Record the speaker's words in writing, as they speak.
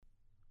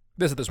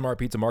This is the Smart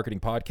Pizza Marketing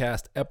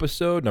Podcast,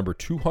 episode number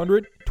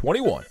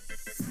 221.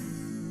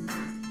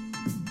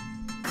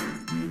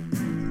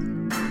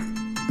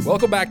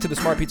 Welcome back to the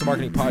Smart Pizza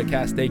Marketing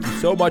Podcast. Thank you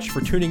so much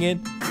for tuning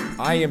in.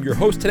 I am your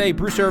host today,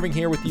 Bruce Irving,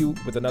 here with you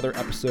with another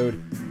episode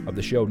of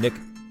the show. Nick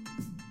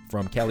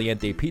from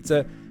Caliente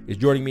Pizza is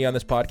joining me on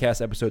this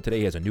podcast episode today.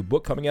 He has a new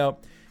book coming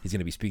out. He's going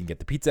to be speaking at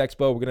the Pizza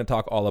Expo. We're going to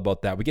talk all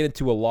about that. We get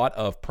into a lot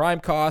of prime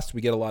costs.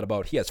 We get a lot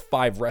about, he has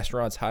 5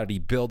 restaurants. How did he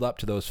build up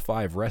to those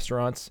 5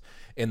 restaurants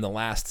in the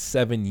last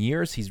 7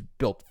 years? He's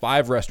built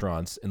 5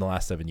 restaurants in the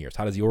last 7 years.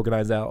 How does he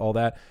organize that, all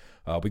that?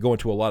 We go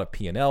into a lot of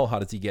P&L. How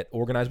does he get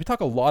organized? We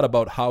talk a lot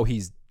about how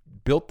he's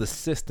built the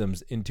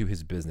systems into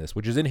his business,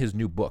 which is in his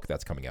new book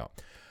that's coming out.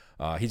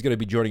 He's going to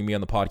be joining me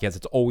on the podcast.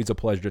 It's always a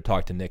pleasure to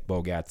talk to Nick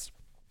Bogatz.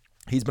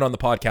 He's been on the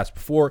podcast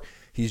before.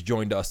 He's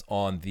joined us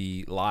on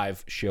the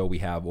live show we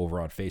have over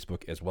on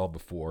Facebook as well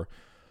before.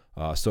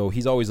 So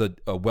he's always a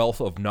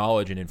wealth of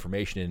knowledge and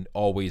information and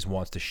always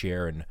wants to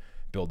share and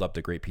build up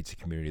the great pizza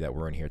community that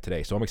we're in here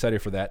today. So I'm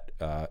excited for that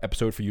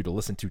episode for you to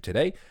listen to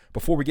today.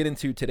 Before we get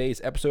into today's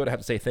episode, I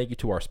have to say thank you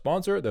to our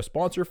sponsor. The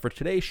sponsor for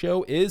today's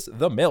show is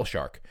the Mail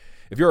Shark.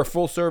 If you're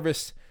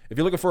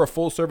looking for a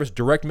full service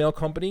direct mail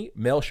company,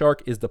 Mail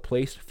Shark is the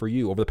place for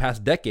you. Over the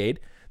past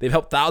decade, they've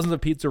helped thousands of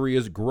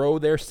pizzerias grow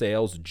their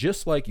sales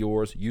just like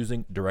yours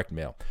using direct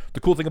mail. The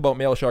cool thing about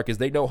Mail Shark is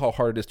they know how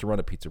hard it is to run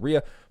a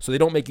pizzeria, so they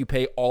don't make you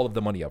pay all of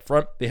the money up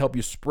front. They help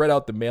you spread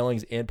out the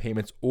mailings and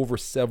payments over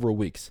several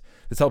weeks.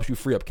 This helps you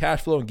free up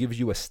cash flow and gives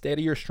you a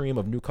steadier stream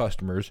of new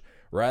customers.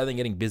 Rather than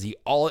getting busy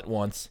all at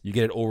once, you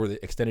get it over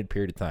the extended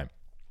period of time.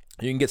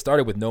 You can get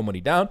started with no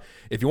money down.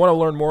 If you want to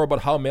learn more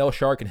about how Mail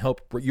Shark can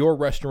help your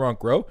restaurant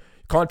grow,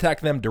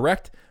 contact them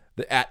direct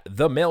at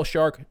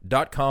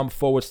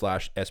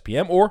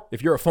themailshark.com/SPM. Or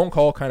if you're a phone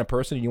call kind of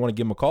person and you want to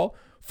give them a call,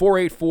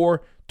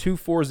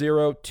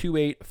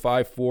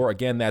 484-240-2854.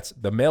 Again, that's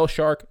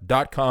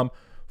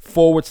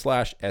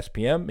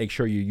themailshark.com/SPM. Make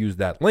sure you use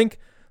that link.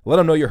 Let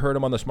them know you heard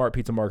them on the Smart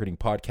Pizza Marketing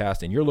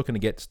Podcast and you're looking to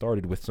get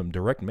started with some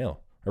direct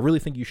mail. I really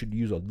think you should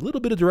use a little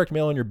bit of direct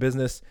mail in your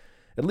business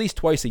at least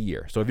twice a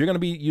year. So if you're going to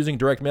be using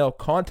direct mail,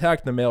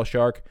 contact the Mail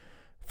Shark,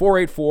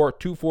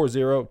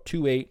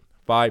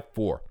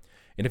 484-240-2854.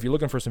 And if you're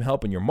looking for some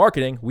help in your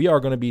marketing, we are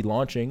going to be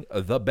launching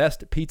the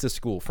Best Pizza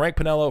School. Frank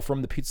Pinello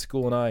from the Pizza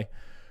School and I,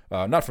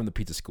 not from the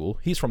Pizza School,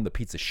 he's from the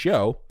Pizza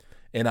Show,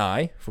 and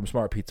I from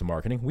Smart Pizza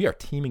Marketing, we are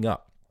teaming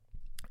up.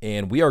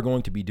 And we are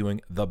going to be doing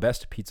the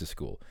Best Pizza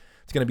School.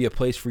 It's going to be a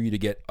place for you to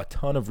get a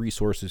ton of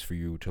resources for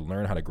you to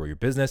learn how to grow your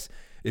business.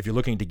 If you're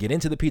looking to get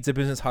into the pizza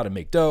business, how to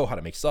make dough, how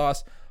to make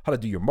sauce, how to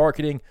do your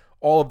marketing,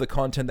 all of the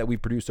content that we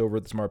produce over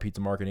at the Smart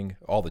Pizza Marketing,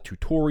 all the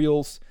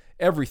tutorials,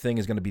 everything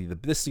is going to be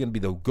this is going to be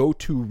the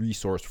go-to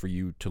resource for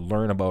you to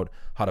learn about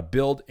how to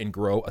build and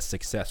grow a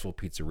successful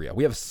pizzeria.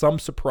 We have some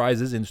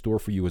surprises in store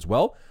for you as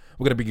well.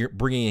 We're going to be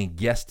bringing in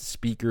guest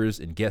speakers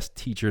and guest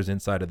teachers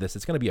inside of this.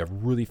 It's going to be a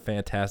really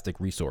fantastic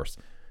resource.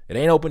 It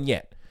ain't open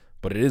yet,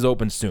 but it is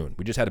open soon.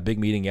 We just had a big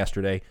meeting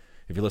yesterday.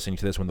 If you're listening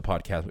to this when the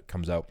podcast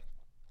comes out,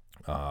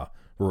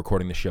 we're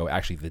recording the show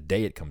actually the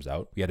day it comes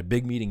out. We had a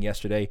big meeting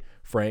yesterday,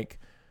 Frank,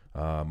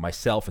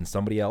 myself, and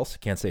somebody else.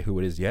 Can't say who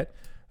it is yet,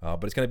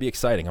 but it's going to be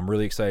exciting. I'm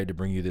really excited to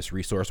bring you this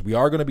resource. We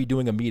are going to be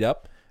doing a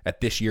meetup at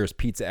this year's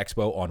Pizza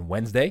Expo on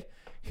Wednesday.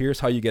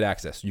 Here's how you get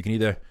access. You can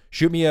either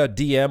shoot me a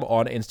DM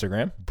on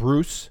Instagram,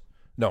 Bruce.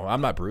 No,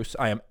 I'm not Bruce.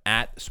 I am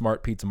at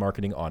Smart Pizza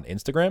Marketing on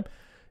Instagram.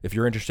 If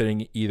you're interested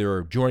in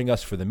either joining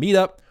us for the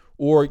meetup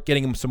or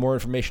getting some more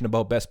information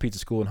about Best Pizza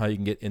School and how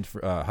you can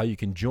how you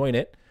can join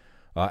it,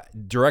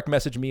 direct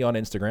message me on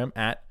Instagram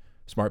at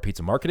Smart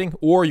Pizza Marketing,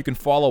 or you can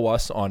follow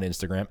us on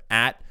Instagram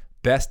at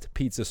Best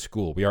Pizza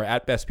School. We are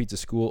at Best Pizza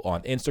School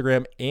on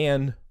Instagram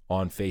and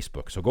on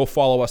Facebook. So go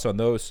follow us on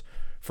those.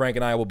 Frank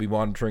and I will be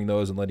monitoring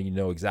those and letting you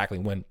know exactly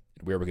where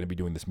we're going to be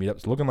doing this meetup.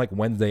 It's looking like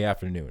Wednesday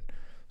afternoon.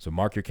 So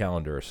mark your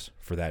calendars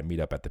for that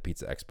meetup at the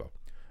Pizza Expo.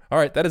 All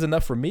right, that is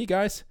enough for me,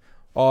 guys.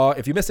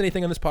 If you missed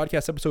anything on this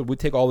podcast episode, we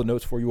take all the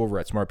notes for you over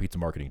at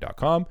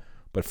smartpizzamarketing.com.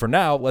 But for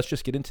now, let's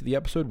just get into the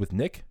episode with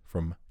Nick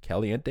from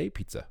Caliente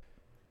Pizza.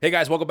 Hey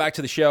guys, welcome back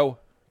to the show.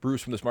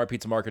 Bruce from the Smart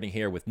Pizza Marketing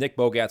here with Nick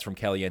Bogatz from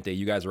Caliente.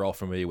 You guys are all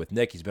familiar with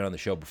Nick. He's been on the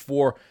show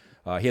before.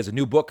 He has a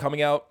new book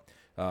coming out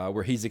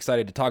where he's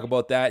excited to talk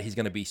about that. He's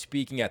going to be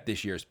speaking at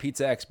this year's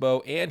Pizza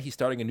Expo, and he's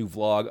starting a new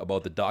vlog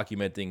about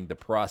documenting the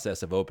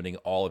process of opening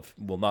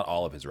not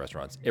all of his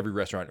restaurants, every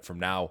restaurant from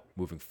now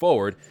moving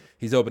forward.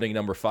 He's opening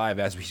number 5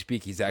 as we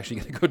speak. He's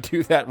actually going to go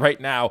do that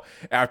right now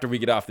after we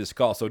get off this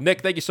call. So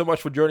Nick, thank you so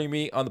much for joining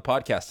me on the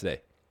podcast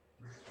today.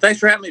 Thanks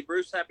for having me,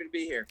 Bruce. Happy to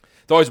be here.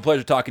 It's always a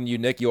pleasure talking to you,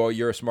 Nick.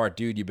 You're a smart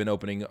dude. You've been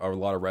opening a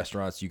lot of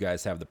restaurants. You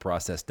guys have the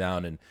process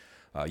down, and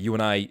you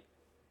and I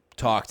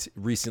talked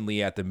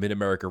recently at the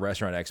Mid-America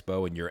Restaurant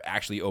Expo, and you're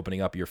actually opening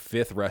up your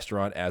 5th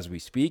restaurant as we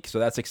speak. So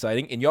that's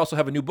exciting. And you also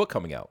have a new book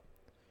coming out.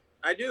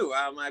 I do.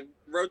 I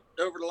wrote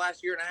over the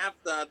last year and a half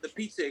the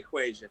pizza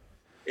equation.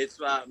 It's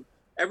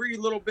every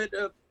little bit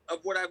of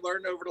what I've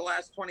learned over the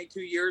last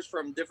 22 years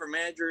from different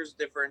managers,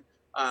 different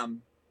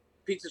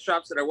pizza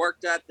shops that I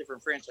worked at,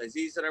 different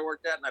franchisees that I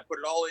worked at, and I put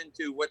it all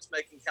into what's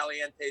making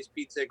Caliente's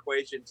pizza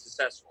equation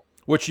successful.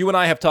 Which you and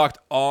I have talked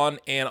on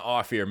and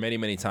off here many,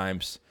 many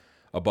times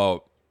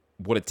about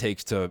what it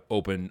takes to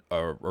open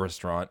a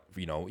restaurant,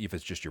 if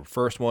it's just your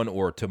first one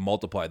or to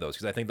multiply those.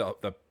 Because I think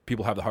the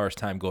people have the hardest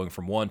time going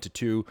from 1 to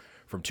 2,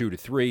 from 2 to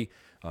 3.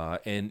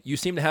 And you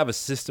seem to have a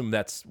system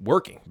that's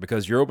working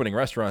because you're opening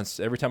restaurants.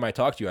 Every time I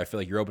talk to you, I feel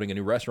like you're opening a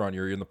new restaurant.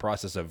 You're in the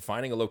process of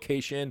finding a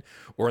location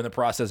or in the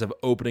process of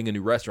opening a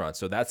new restaurant.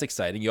 So that's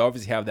exciting. You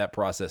obviously have that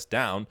process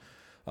down.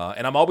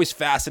 And I'm always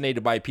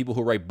fascinated by people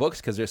who write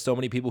books because there's so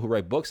many people who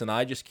write books, and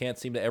I just can't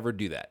seem to ever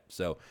do that.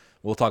 So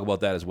we'll talk about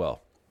that as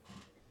well.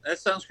 That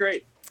sounds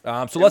great.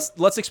 So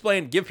let's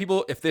explain. Give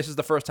people, if this is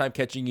the first time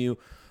catching you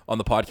on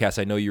the podcast,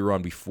 I know you were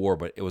on before,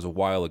 but it was a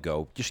while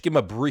ago. Just give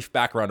them a brief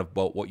background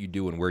about what you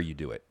do and where you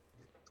do it.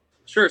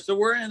 Sure. So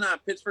we're in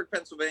Pittsburgh,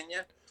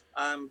 Pennsylvania.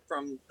 I'm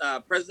from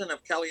president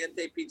of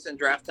Caliente Pizza and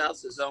Draft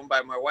House. It's owned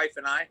by my wife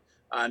and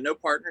I. No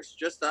partners,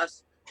 just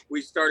us.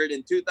 We started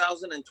in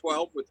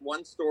 2012 with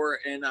one store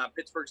in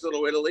Pittsburgh's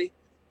Little Italy.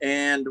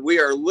 And we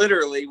are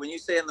literally, when you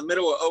say in the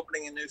middle of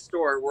opening a new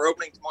store, we're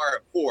opening tomorrow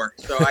at 4.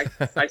 So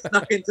I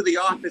snuck into the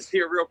office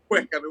here real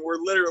quick. I mean, we're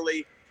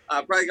literally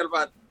probably got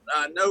about,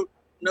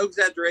 no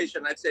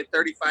exaggeration, I'd say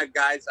 35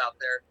 guys out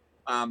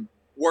there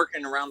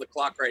working around the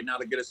clock right now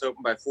to get us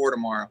open by 4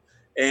 tomorrow.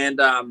 And,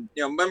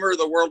 member of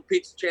the World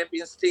Pizza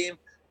Champions team.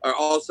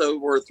 Also,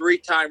 we're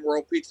 3-time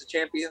World Pizza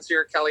Champions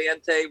here at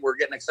Caliente. We're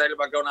getting excited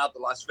about going out to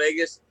Las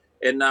Vegas.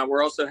 And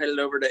we're also headed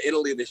over to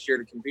Italy this year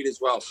to compete as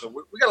well. So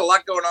we got a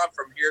lot going on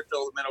from here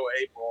till the middle of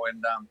April.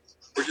 And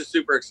we're just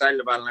super excited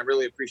about it. And I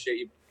really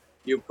appreciate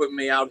you putting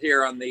me out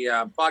here on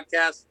the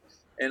podcast.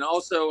 And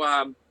also,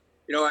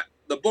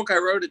 the book I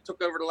wrote, it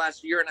took over the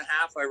last year and a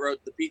half. I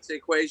wrote The Pizza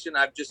Equation.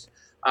 I've just,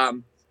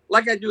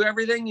 like I do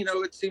everything,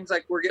 it seems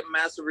like we're getting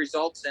massive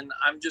results. And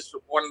I'm just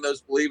one of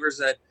those believers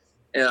that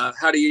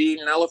how do you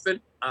eat an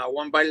elephant?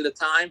 One bite at a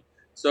time.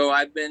 So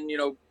I've been,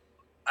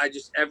 I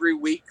just every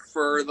week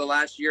for the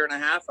last year and a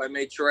half, I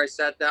made sure I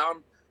sat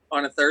down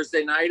on a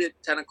Thursday night at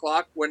 10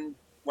 o'clock when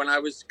I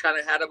was kind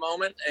of had a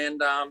moment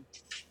and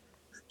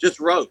just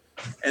wrote.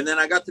 And then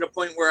I got to the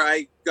point where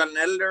I got an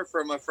editor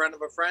from a friend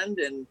of a friend,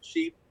 and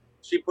she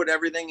put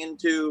everything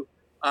into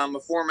a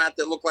format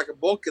that looked like a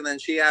book. And then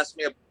she asked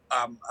me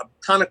a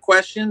ton of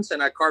questions,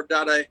 and I carved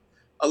out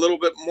a little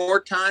bit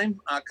more time,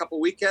 a couple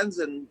weekends,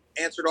 and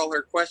answered all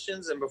her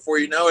questions. And before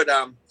you know it,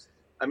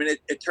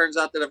 it turns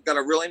out that I've got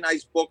a really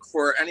nice book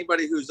for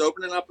anybody who's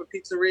opening up a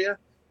pizzeria.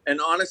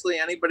 And honestly,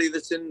 anybody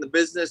that's in the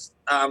business,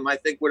 I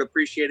think would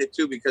appreciate it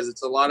too, because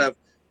it's a lot of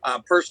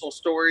personal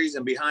stories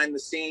and behind the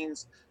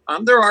scenes.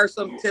 There are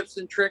some tips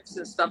and tricks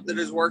and stuff that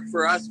has worked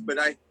for us, but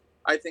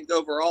I think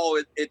overall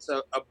it's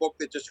a book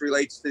that just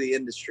relates to the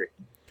industry.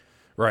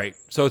 Right.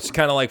 So it's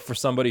kind of like for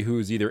somebody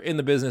who's either in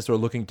the business or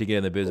looking to get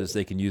in the business,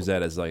 they can use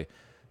that as like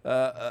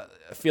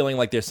feeling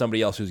like there's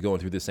somebody else who's going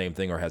through the same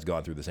thing or has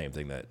gone through the same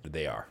thing that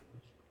they are.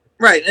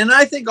 Right. And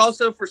I think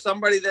also for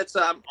somebody that's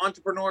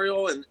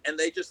entrepreneurial and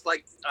they just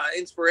like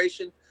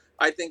inspiration,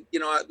 I think,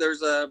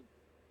 there's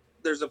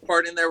a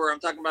part in there where I'm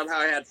talking about how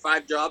I had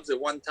 5 jobs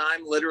at one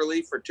time,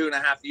 literally for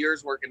 2.5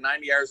 years, working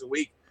 90 hours a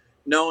week,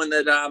 knowing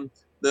that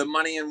the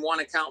money in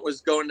one account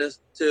was going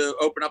to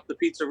open up the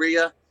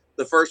pizzeria,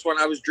 the first one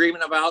I was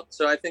dreaming about.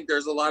 So I think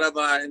there's a lot of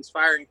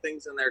inspiring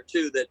things in there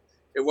too, that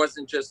it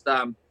wasn't just,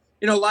 a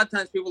lot of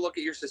times people look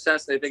at your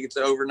success, they think it's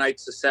an overnight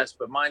success,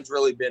 but mine's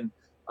really been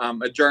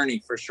a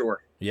journey for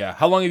sure. Yeah.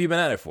 How long have you been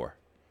at it for?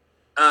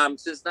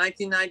 Since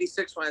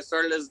 1996, when I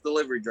started as a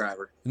delivery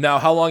driver. Now,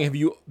 how long have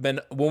you been?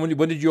 When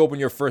did you open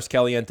your first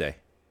Caliente?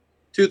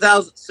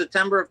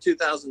 September of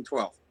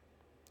 2012.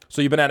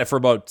 So you've been at it for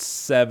about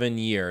 7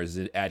 years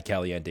at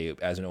Caliente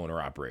as an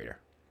owner operator.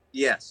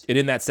 Yes. And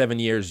in that 7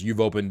 years, you've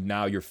opened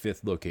now your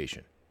 5th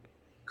location.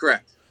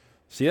 Correct.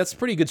 See, that's a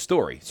pretty good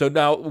story. So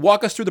now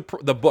walk us through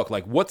the book.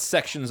 Like, what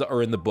sections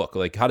are in the book?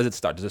 Like, how does it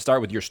start? Does it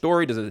start with your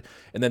story? And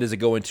then does it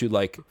go into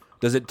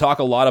does it talk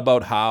a lot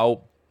about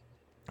how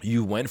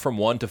you went from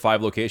 1 to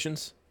 5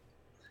 locations?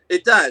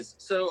 It does.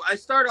 So I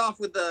start off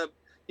with a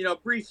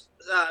brief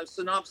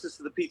synopsis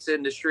of the pizza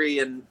industry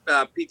and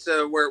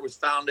pizza, where it was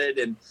founded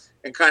and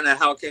kind of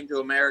how it came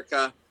to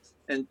America,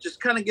 and just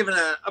kind of giving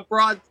a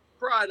broad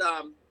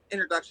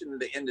introduction to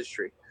the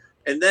industry.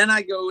 And then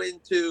I go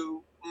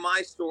into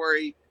my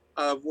story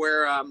of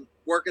where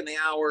working the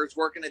hours,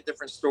 working at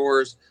different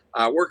stores,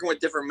 working with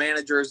different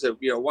managers.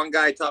 One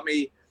guy taught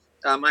me,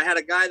 I had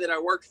a guy that I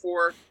worked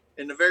for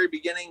in the very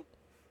beginning.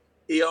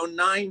 He owned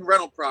 9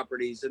 rental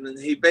properties, and then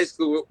he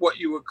basically what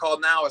you would call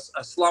now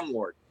a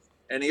slumlord.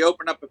 And he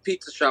opened up a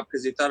pizza shop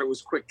because he thought it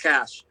was quick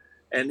cash.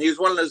 And he was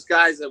one of those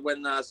guys that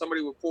when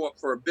somebody would pull up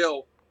for a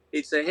bill,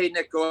 he'd say, "Hey,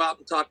 Nick, go out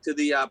and talk to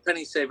the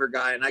penny saver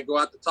guy." And I go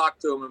out to talk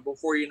to him, and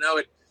before you know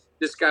it,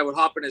 this guy would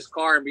hop in his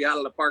car and be out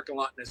of the parking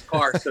lot in his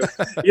car. So,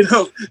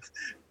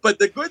 but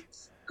the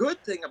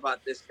good thing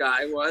about this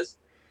guy was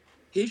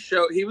he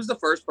was the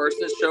first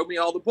person to show me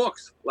all the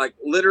books, like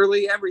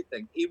literally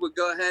everything. He would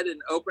go ahead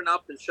and open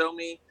up and show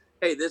me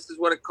hey, this is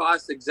what it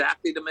costs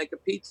exactly to make a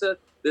pizza.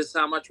 This is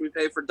how much we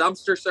pay for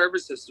dumpster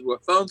service. This is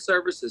what phone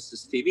service. This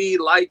is TV,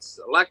 lights,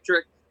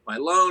 electric, my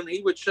loan.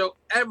 He would show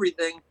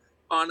everything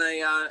on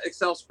a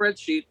Excel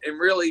spreadsheet, and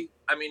really,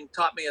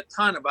 taught me a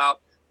ton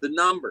about the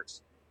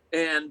numbers.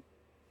 And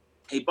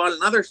he bought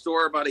another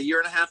store about a year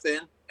and a half in,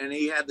 and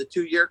he had the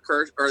 2-year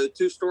curse, or the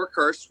 2-store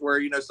curse,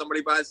 where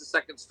somebody buys the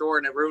second store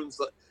and it ruins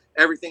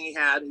everything he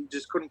had. He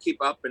just couldn't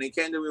keep up. And he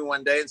came to me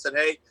one day and said,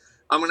 hey,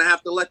 I'm going to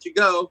have to let you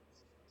go.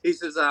 He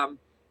says, I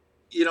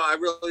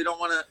really don't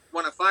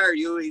want to fire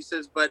you. He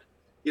says, but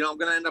I'm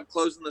going to end up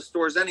closing the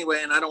stores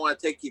anyway, and I don't want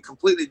to take you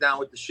completely down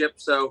with the ship.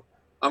 So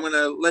I'm going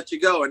to let you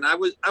go. And I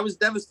was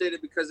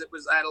devastated because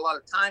I had a lot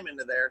of time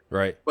into there.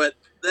 Right. But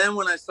then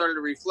when I started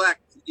to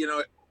reflect,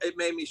 it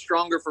made me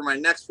stronger for my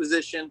next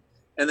position.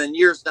 And then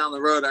years down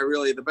the road,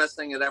 the best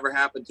thing that ever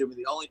happened to me,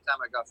 the only time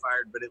I got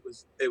fired, but it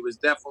was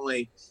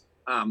definitely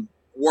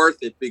worth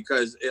it,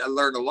 because I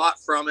learned a lot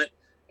from it.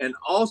 And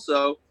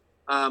also,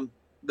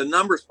 the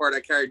numbers part I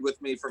carried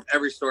with me from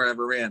every store I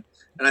ever ran.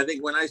 And I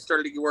think when I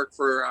started to work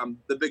for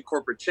the big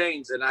corporate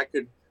chains, and I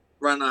could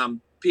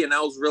run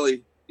P&Ls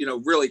really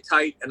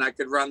tight, and I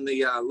could run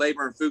the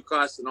labor and food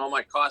costs, and all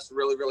my costs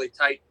really, really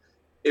tight.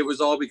 It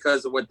was all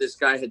because of what this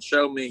guy had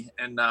shown me.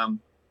 And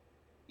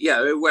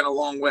it went a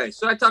long way.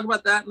 So I talk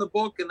about that in the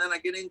book. And then I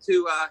get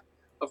into,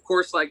 of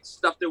course, like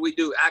stuff that we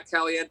do at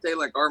Caliente,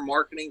 like our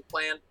marketing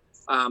plan.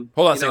 Hold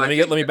on a second.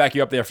 Let me back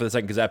you up there for a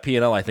second, because that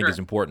P&L I think is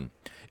important.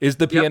 Is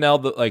the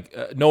P&L,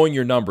 knowing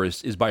your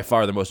numbers is by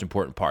far the most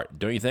important part,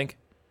 don't you think?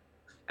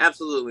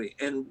 Absolutely.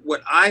 And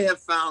what I have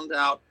found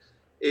out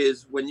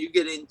is when you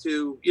get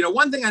into,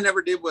 one thing I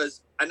never did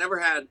was I never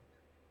had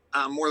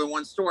more than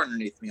one store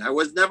underneath me. I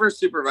was never a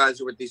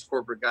supervisor with these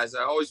corporate guys.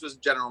 I always was a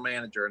general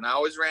manager, and I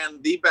always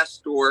ran the best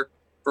store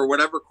for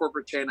whatever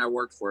corporate chain I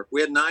worked for. If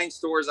we had 9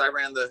 stores, I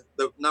ran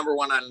the number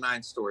 1 out of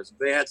 9 stores. If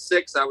they had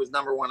 6, I was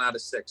number 1 out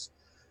of 6.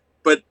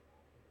 But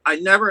I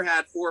never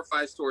had 4 or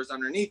 5 stores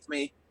underneath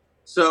me.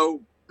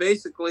 So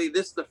basically,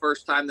 this is the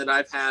first time that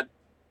I've had,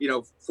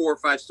 4 or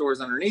 5 stores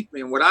underneath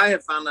me. And what I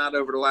have found out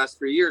over the last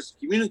 3 years,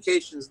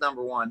 communication is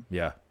number 1.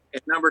 Yeah.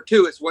 And number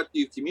 2 is, what do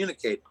you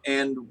communicate?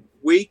 And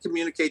we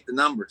communicate the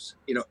numbers.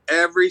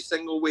 Every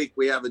single week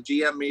we have a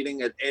GM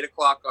meeting at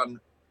 8:00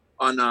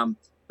 on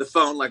the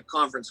phone, like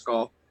conference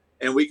call.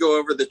 And we go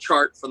over the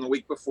chart from the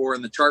week before,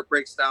 and the chart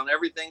breaks down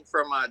everything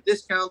from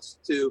discounts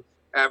to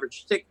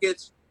average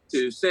tickets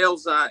to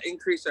sales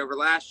increase over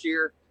last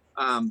year,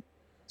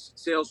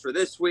 sales for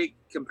this week,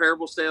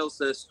 comparable sales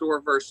to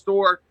store versus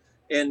store.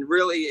 And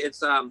really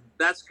it's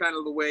that's kind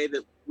of the way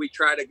that we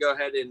try to go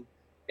ahead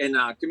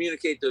and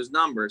communicate those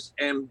numbers.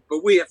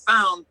 But we have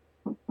found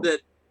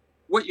that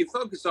what you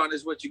focus on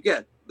is what you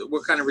get,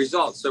 what kind of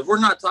results. So if we're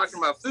not talking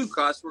about food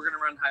costs, we're going to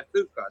run high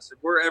food costs. If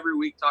we're every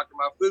week talking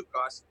about food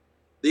costs,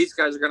 these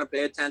guys are going to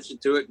pay attention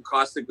to it and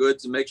cost of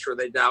goods and make sure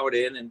they dial it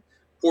in, and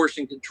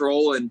portion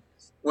control. And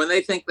when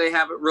they think they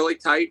have it really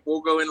tight, we'll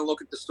go in and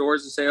look at the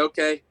stores and say,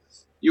 okay,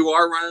 you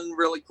are running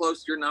really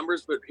close to your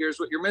numbers, but here's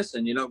what you're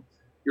missing.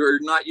 You're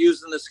not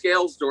using the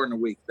scales during the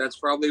week. That's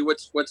probably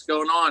what's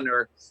going on.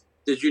 Or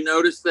did you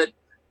notice that,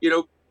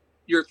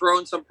 you're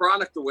throwing some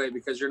product away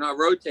because you're not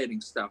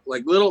rotating stuff?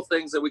 Like little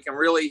things that we can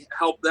really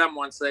help them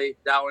once they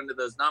dial into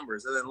those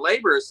numbers. And then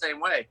labor is the same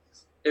way.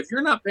 If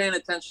you're not paying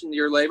attention to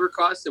your labor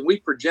costs, and we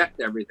project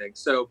everything.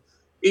 So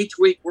each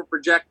week we're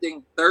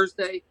projecting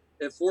Thursday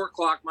at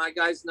 4:00. My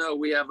guys know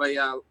we have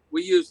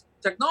we use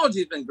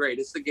technology's been great.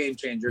 It's the game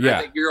changer. Yeah.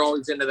 I think you're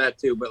always into that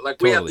too. But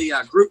Totally. we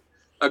have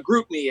the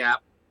Group Me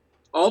app.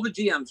 All the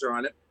GMs are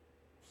on it.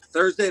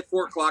 Thursday at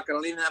 4:00. I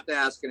don't even have to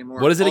ask anymore.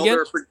 What is it again?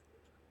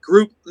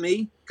 Group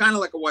Me, kind of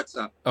like a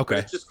WhatsApp. Okay.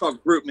 It's just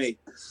called Group Me.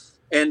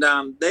 And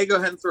they go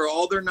ahead and throw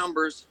all their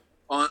numbers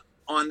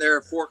on there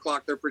at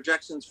 4:00, their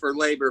projections for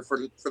labor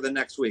for the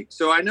next week.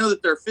 So I know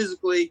that they're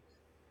physically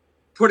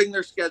putting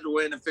their schedule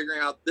in and figuring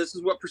out, this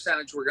is what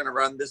percentage we're going to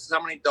run. This is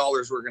how many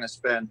dollars we're going to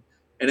spend.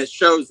 And it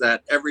shows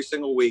that every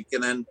single week.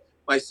 And then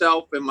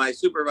myself and my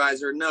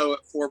supervisor know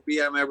at 4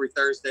 p.m. every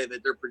Thursday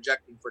that they're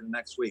projecting for the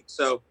next week.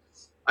 So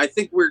I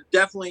think we're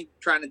definitely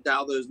trying to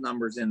dial those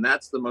numbers in.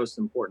 That's the most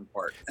important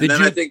part.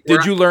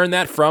 Did you learn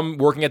that from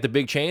working at the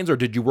big chains, or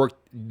did you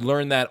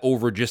learn that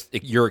over just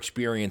your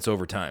experience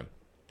over time?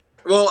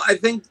 Well, I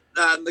think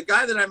the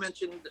guy that I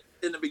mentioned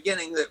in the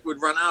beginning that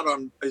would run out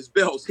on his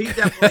bills, he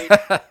definitely,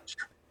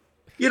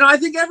 I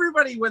think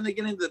everybody, when they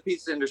get into the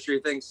pizza industry,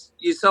 thinks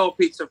you sell a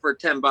pizza for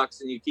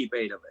 $10 and you keep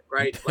 8 of it,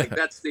 right? Like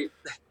that's the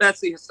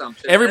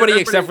assumption. Everybody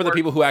except for the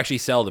people who actually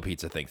sell the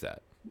pizza thinks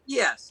that.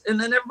 Yes. And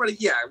then everybody,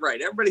 yeah, right.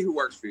 Everybody who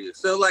works for you.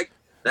 So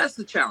that's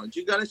the challenge.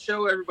 You got to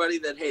show everybody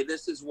that, hey,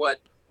 this is what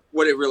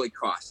it really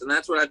costs. And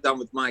that's what I've done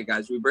with my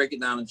guys. We break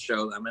it down and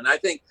show them. And I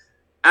think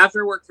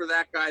after I worked for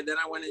that guy, then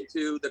I went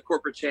into the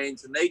corporate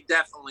chains, and they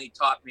definitely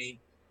taught me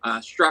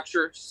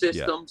structure,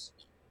 systems,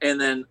 and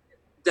then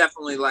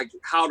definitely like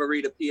how to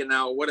read a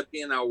P&L, what a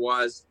P&L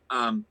was,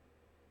 and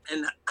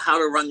how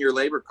to run your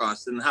labor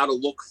costs, and how to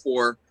look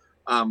for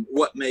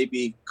what may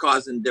be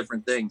causing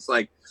different things.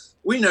 Like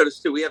we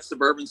noticed too, we have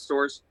suburban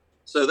stores.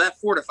 So that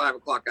 4 to 5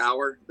 o'clock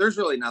hour, there's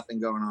really nothing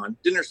going on.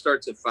 Dinner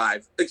starts at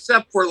 5,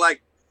 except for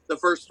like the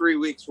first 3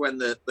 weeks when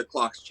the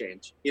clocks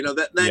change. You know,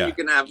 then you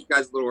can have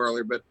guys a little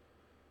earlier. But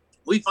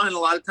we find a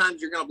lot of times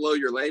you're going to blow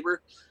your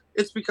labor.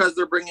 It's because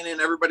they're bringing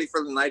in everybody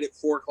for the night at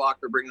 4 o'clock.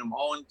 They're bringing them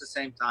all in at the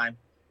same time.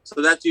 So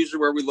that's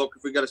usually where we look.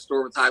 If we got a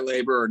store with high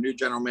labor or a new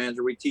general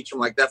manager, we teach them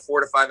like that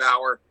 4 to 5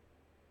 hour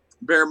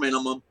bare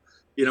minimum.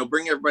 You know,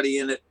 bring everybody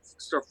in at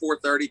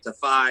 4:30 to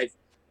 5,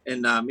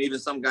 and even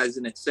some guys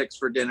in at 6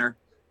 for dinner.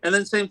 And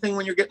then same thing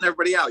when you're getting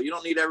everybody out. You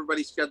don't need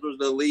everybody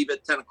scheduled to leave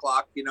at 10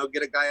 o'clock. You know,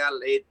 get a guy out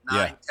at 8,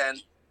 9, 10.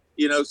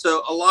 You know,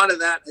 so a lot of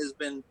that has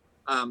been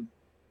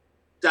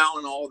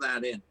dialing all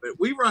that in. But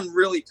we run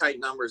really tight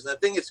numbers. And the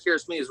thing that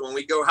scares me is when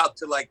we go out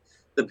to like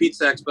the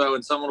Pizza Expo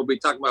and someone will be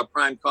talking about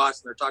prime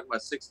cost and they're talking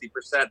about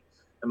 60%.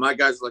 And my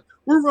guys are like,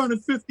 we're running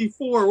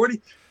 54.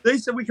 They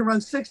said we can run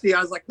 60.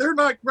 I was like, they're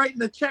not writing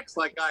the checks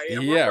like I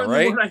am. Yeah,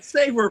 right. What I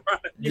say we're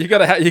running. You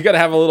gotta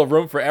have a little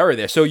room for error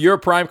there. So your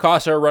prime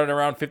costs are running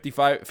around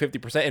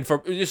 50%. And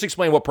just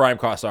explain what prime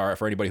costs are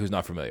for anybody who's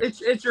not familiar.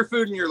 It's your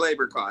food and your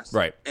labor costs.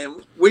 Right.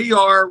 And we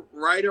are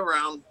right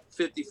around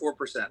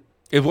 54%.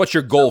 What's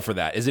your goal for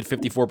that? Is it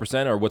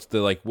 54% or what's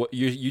the what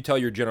you tell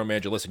your general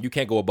manager, listen, you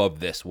can't go above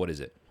this. What is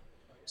it?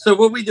 So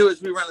what we do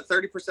is we run a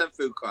 30%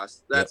 food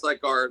cost. That's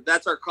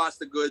that's our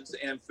cost of goods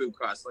and food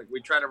costs. Like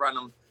we try to run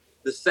them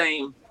the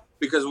same,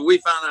 because what we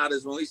found out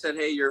is when we said,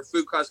 hey, your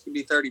food cost can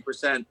be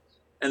 30%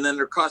 and then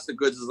their cost of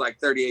goods is like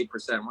 38%.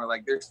 We're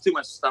like, there's too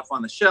much stuff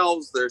on the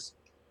shelves. There's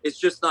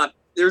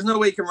no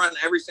way you can run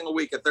every single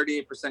week a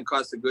 38%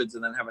 cost of goods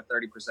and then have a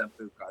 30%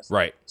 food cost.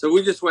 Right. So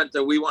we just went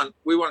to, we want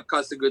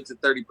cost of goods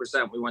at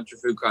 30%. We want your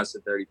food cost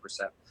at 30%.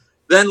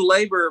 Then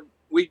labor,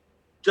 we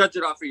judge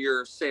it off of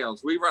your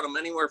sales. We run them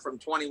anywhere from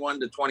 21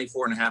 to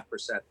 24.5%.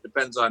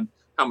 Depends on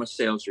how much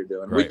sales you're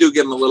doing. Right. We do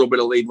give them a little bit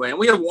of leadway. And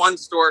we have one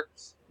store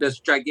that's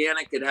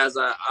gigantic. It has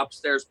a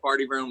upstairs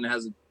party room. It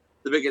has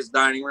the biggest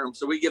dining room.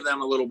 So we give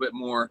them a little bit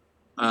more.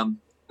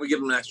 We give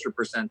them an extra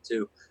percent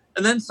too.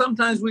 And then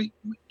sometimes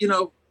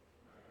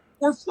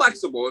we're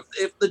flexible.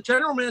 If the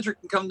general manager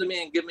can come to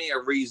me and give me a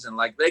reason,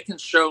 like they can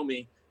show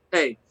me,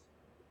 hey,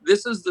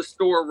 this is the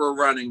store we're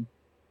running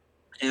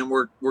and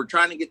we're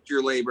trying to get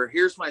your labor.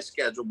 Here's my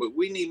schedule, but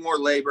we need more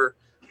labor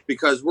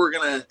because we're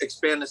going to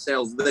expand the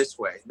sales this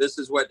way. This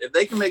is what, if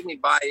they can make me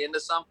buy into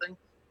something,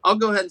 I'll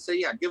go ahead and say,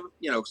 yeah,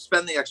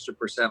 spend the extra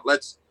percent.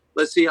 Let's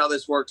see how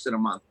this works in a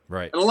month.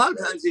 Right. And a lot of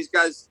times these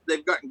guys,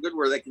 they've gotten good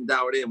where they can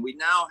dial it in. We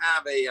now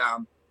have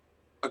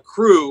a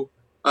crew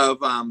of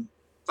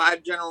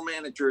 5 general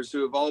managers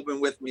who have all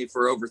been with me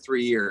for over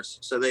 3 years.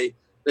 So they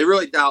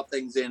really dial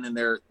things in, and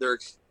they're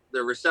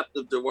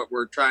receptive to what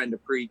we're trying to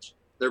preach.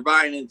 They're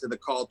buying into the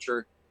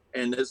culture,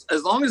 and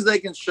as long as they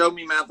can show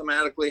me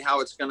mathematically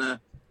how it's gonna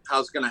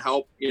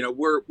help,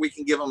 we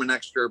can give them an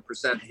extra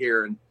percent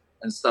here and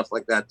stuff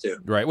like that too.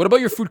 Right. What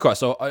about your food costs?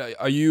 So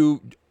are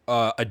you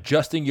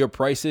adjusting your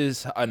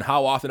prices, and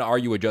how often are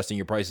you adjusting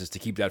your prices to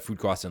keep that food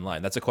cost in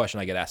line? That's a question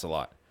I get asked a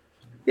lot.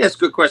 Yes,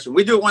 good question.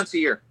 We do it once a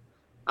year.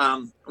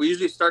 We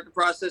usually start the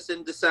process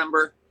in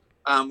December.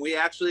 We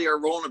actually are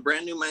rolling a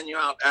brand new menu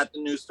out at the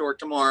new store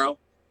tomorrow.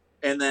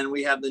 And then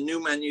we have the new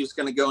menus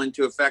going to go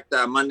into effect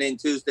Monday and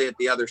Tuesday at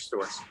the other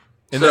stores.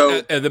 And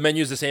so the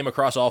menu is the same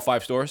across all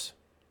 5 stores?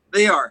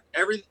 They are.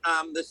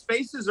 The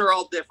spaces are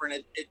all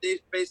different.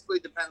 It basically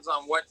depends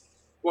on what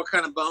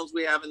kind of bones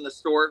we have in the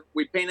store.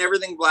 We paint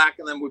everything black,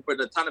 and then we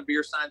put a ton of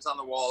beer signs on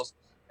the walls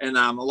and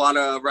a lot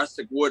of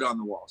rustic wood on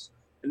the walls.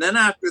 And then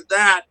after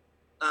that,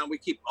 we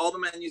keep all the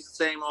menus the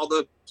same, all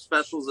the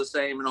specials the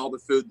same, and all the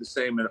food the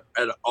same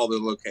at all the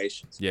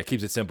locations. Yeah, it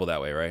keeps it simple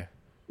that way, right?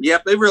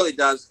 Yep, it really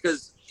does.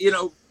 Because,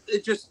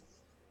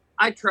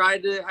 I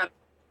tried to have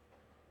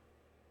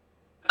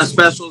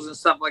specials and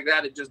stuff like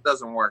that. It just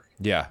doesn't work.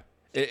 Yeah.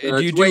 Do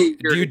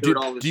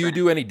you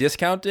do any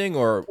discounting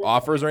or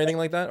offers or anything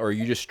like that? Or are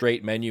you just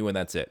straight menu and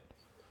that's it?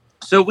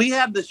 So we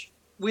have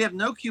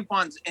no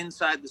coupons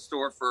inside the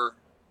store for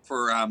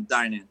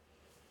dine-in.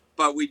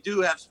 But we do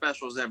have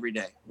specials every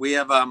day. We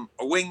have a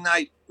wing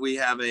night. We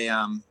have a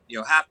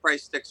half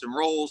price sticks and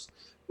rolls.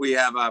 We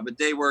have a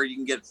day where you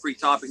can get free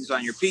toppings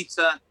on your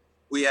pizza.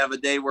 We have a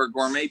day where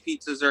gourmet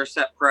pizzas are a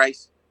set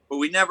price. But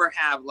we never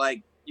have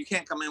you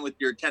can't come in with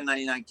your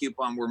 $10.99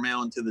 coupon we're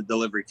mailing to the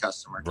delivery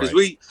customer. Because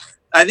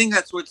I think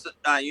that's what's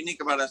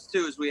unique about us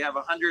too, is we have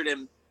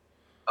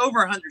over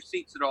 100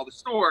 seats at all the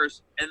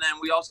stores, and then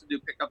we also do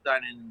pickup,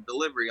 dine-in, and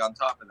delivery on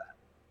top of that.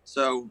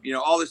 So,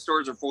 all the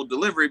stores are full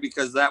delivery,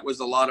 because that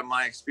was a lot of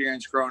my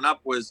experience growing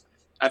up. Was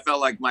I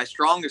felt like my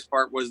strongest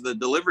part was the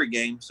delivery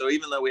game. So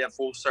even though we have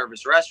full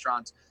service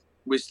restaurants,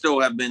 we still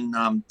have been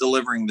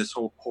delivering this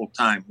whole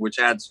time, which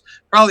adds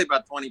probably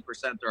about 20%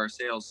 to our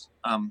sales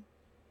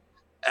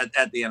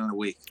at the end of the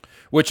week.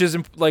 Which is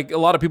like, a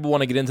lot of people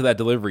want to get into that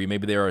delivery.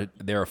 Maybe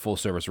they're a full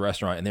service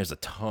restaurant, and there's a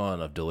ton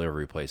of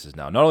delivery places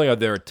now. Not only are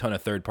there a ton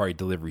of third party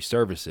delivery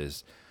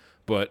services,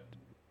 but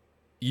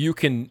you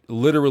can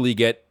literally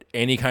get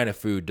any kind of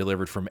food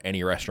delivered from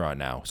any restaurant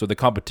now. So the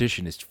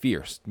competition is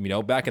fierce.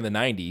 Back in the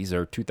 90s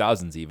or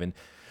 2000s even,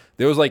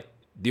 there was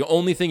the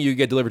only thing you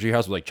get delivered to your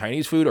house was like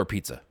Chinese food or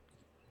pizza.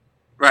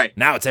 Right.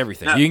 Now it's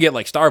everything. No. You can get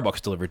like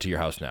Starbucks delivered to your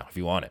house now if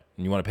you want it.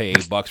 And you want to pay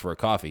 $8 for a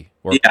coffee,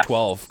 or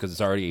 12 because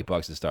it's already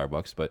 $8 at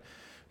Starbucks, but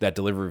that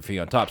delivery fee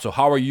on top. So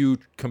how are you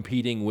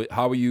competing with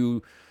how are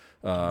you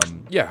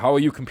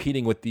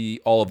competing with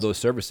all of those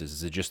services?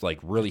 Is it just like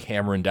really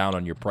hammering down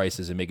on your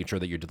prices and making sure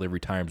that your delivery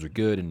times are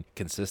good and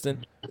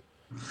consistent?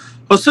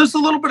 Well, so it's a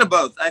little bit of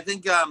both. I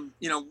think,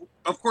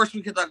 of course,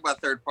 we could talk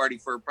about third party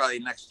for probably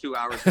the next 2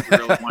 hours if we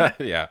really want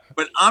it. Yeah.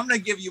 But I'm going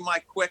to give you my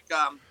quick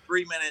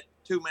 3-minute,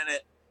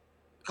 2-minute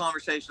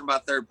conversation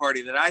about third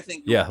party that I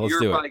think you're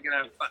probably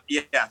going to.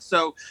 Yeah.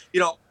 So,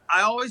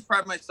 I always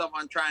pride myself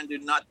on trying to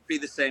not be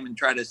the same and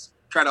try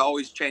to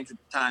always change with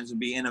the times and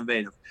be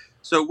innovative.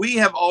 So we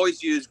have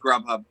always used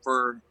Grubhub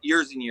for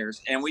years and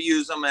years, and we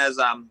use them as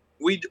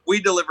we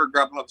deliver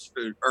Grubhub's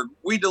food, or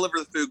we deliver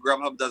the food.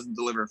 Grubhub doesn't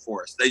deliver it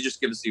for us; they just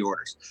give us the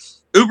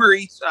orders. Uber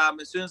Eats,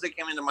 as soon as they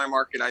came into my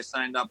market, I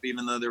signed up,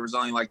 even though there was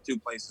only like 2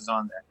 places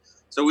on there.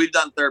 So we've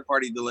done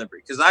third-party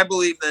delivery because I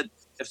believe that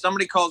if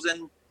somebody calls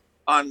in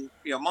on,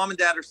 mom and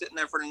dad are sitting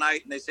there for the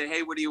night and they say,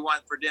 "Hey, what do you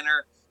want for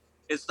dinner?"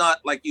 It's not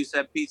like you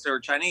said pizza or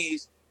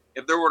Chinese.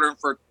 If they're ordering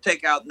for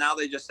takeout, now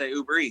they just say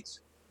Uber Eats.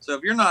 So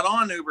if you're not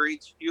on Uber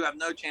Eats, you have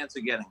no chance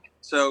of getting it.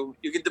 So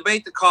you can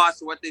debate the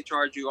cost of what they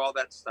charge you, all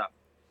that stuff.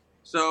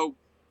 So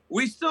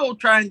we still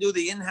try and do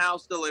the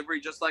in-house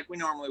delivery just like we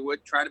normally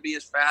would, try to be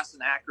as fast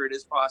and accurate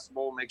as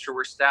possible, make sure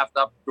we're staffed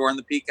up during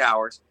the peak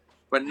hours.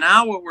 But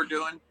now what we're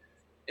doing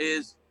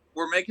is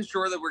we're making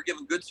sure that we're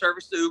giving good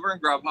service to Uber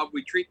and Grubhub.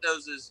 We treat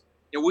those as,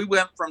 we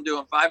went from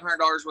doing $500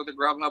 worth of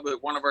Grubhub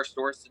at one of our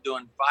stores to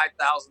doing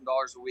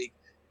 $5,000 a week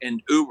in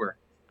Uber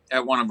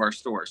at one of our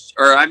stores.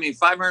 Or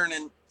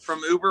 $500 from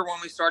Uber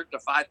when we started to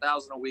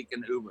 $5,000 a week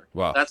in Uber.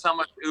 Wow. That's how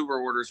much Uber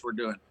orders we're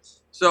doing.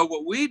 So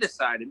what we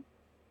decided,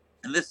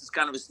 and this is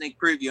kind of a sneak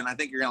preview, and I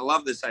think you're going to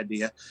love this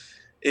idea,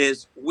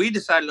 is we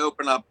decided to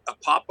open up a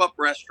pop-up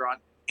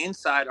restaurant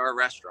inside our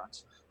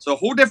restaurants. So a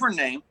whole different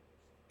name,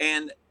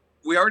 and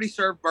we already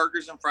serve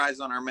burgers and fries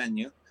on our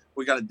menu.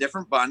 We got a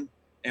different bun,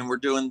 and we're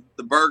doing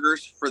the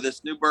burgers for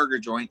this new burger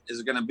joint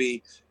is going to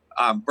be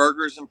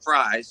burgers and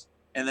fries,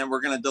 and then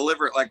we're going to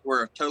deliver it like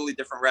we're a totally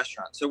different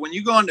restaurant. So when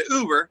you go onto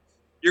Uber,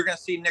 you're going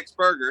to see Nick's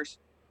Burgers,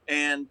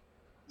 and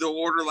they'll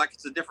order like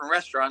it's a different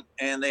restaurant,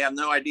 and they have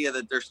no idea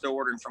that they're still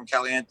ordering from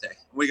Caliente.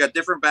 We got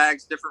different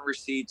bags, different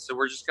receipts, so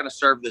we're just going to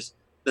serve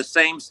the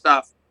same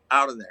stuff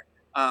out of there.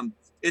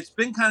 It's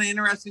been kind of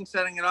interesting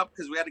setting it up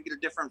because we had to get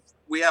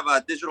we have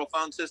a digital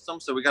phone system,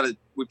 so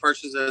we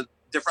purchased a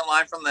different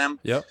line from them.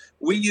 Yep.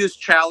 We use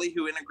Charlie,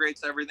 who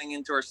integrates everything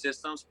into our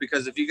systems,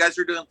 because if you guys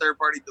are doing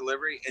third-party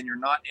delivery and you're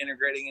not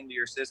integrating into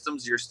your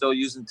systems, you're still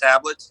using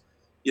tablets,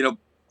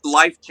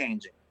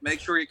 life-changing. Make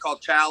sure you call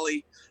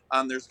Charlie.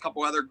 There's a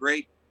couple other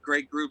great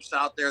groups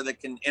out there that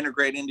can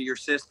integrate into your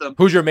system.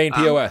 Who's your main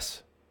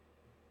POS?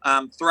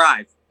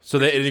 Thrive. So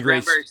that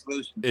integrates.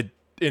 It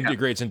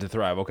integrates into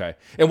Thrive. Okay.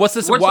 And what's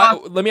this?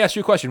 Let me ask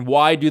you a question.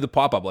 Why do the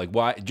pop-up? Like,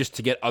 why? Just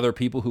to get other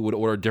people who would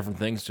order different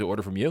things to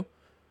order from you?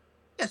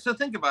 Yeah. So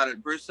think about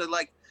it, Bruce. So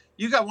like,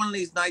 you got one of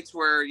these nights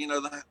where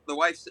the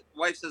wife says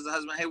to the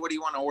husband, "Hey, what do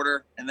you want to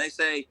order?" And they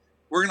say,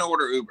 "We're going to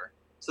order Uber."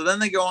 So then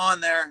they go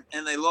on there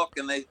and they look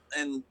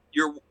and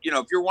you're,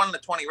 if you're one of the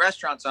 20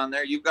 restaurants on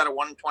there, you've got a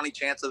 1 in 20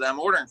 chance of them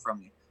ordering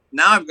from you.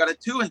 Now I've got a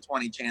 2 in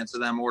 20 chance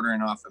of them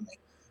ordering off of me.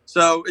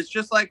 So it's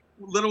just like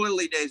Little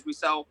Italy days. We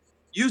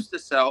used to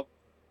sell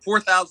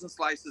 4,000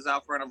 slices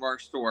out front of our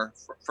store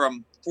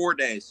from 4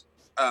 days,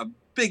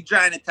 big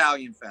giant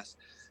Italian fest.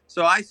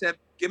 So I said,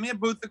 give me a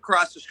booth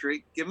across the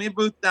street, give me a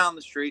booth down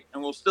the street,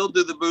 and we'll still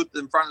do the booth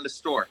in front of the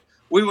store.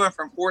 We went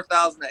from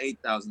 4,000 to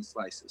 8,000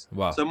 slices.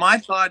 Wow. So my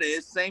thought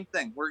is, same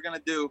thing. We're going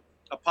to do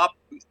a pop.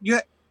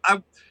 You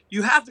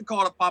have to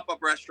call it a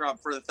pop-up restaurant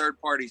for the third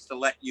parties to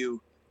let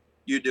you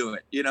do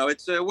it.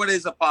 It's what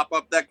is a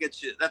pop-up?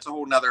 That's a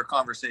whole nother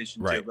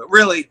conversation right. too. But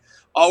really,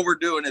 all we're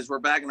doing is we're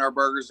bagging our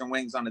burgers and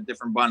wings on a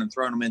different bun and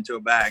throwing them into a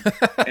bag.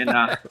 And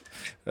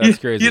that's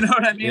crazy. You know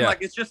what I mean? Yeah.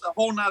 Like, it's just a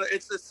whole nother.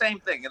 It's the same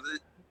thing.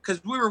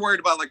 Because we were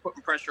worried about like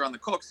putting pressure on the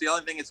cooks. The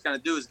only thing it's going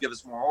to do is give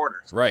us more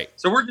orders. Right.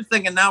 So we're just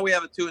thinking now we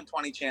have a 2 in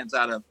 20 chance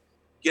out of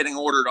getting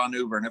ordered on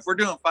Uber. And if we're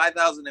doing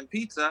 5,000 in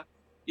pizza,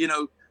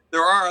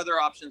 there are other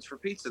options for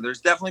pizza. There's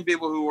definitely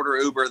people who order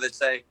Uber that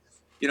say,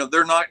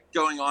 they're not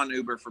going on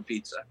Uber for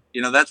pizza.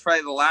 That's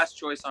probably the last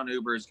choice on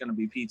Uber is going to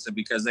be pizza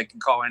because they can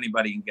call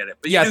anybody and get it.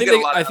 But yeah,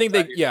 I think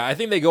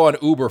they go on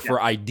Uber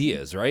for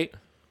ideas, right?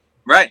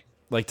 Right.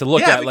 Like to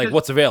look at like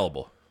what's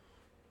available.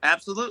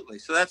 Absolutely.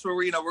 So that's where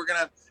we're going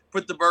to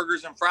put the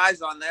burgers and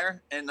fries on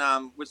there and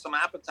with some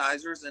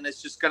appetizers, and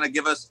it's just going to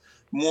give us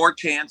more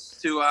chance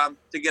to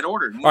get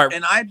ordered. Right.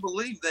 And I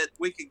believe that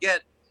we could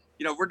get,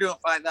 if we're doing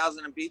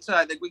 5,000 in pizza,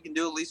 I think we can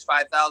do at least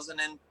 5,000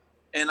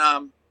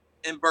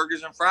 in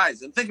burgers and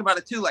fries. And think about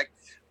it too, like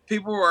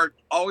people are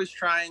always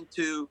trying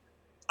to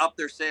up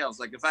their sales.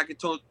 Like if I could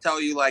tell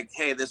you like,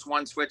 hey, this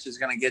one switch is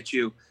going to get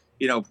you,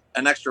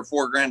 an extra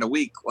 $4,000 a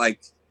week.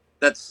 Like,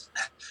 that's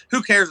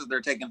who cares if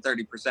they're taking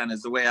 30%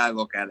 is the way I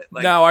look at it.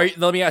 Like, now,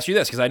 let me ask you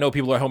this, because I know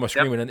people are home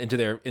screaming into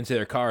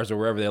their cars or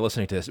wherever they're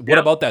listening to this. What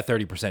about that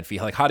 30% fee?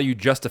 Like, how do you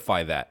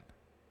justify that?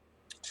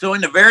 So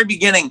in the very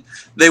beginning,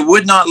 they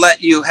would not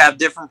let you have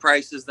different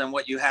prices than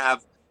what you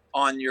have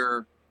on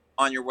your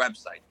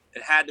website.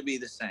 It had to be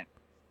the same.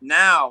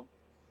 Now,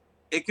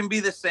 it can be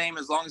the same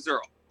as long as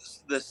they're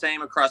the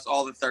same across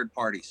all the third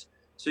parties.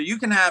 So you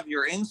can have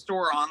your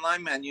in-store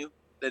online menu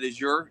that is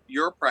your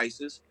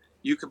prices.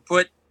 You can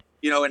put,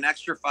 an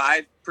extra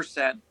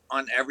 5%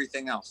 on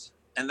everything else.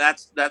 And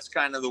that's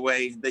kind of the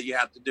way that you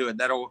have to do it.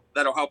 That'll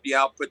help you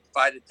out, put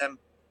 5 to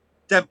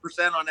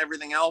 10% on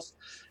everything else.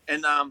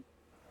 And,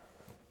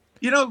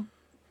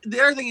 the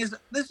other thing is,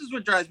 this is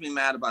what drives me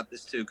mad about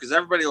this too, because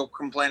everybody will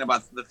complain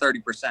about the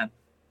 30%.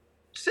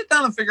 Sit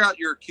down and figure out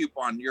your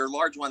coupon, your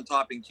large one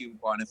topping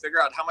coupon, and figure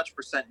out how much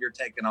percent you're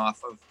taking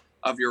off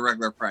of your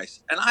regular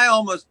price. And I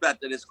almost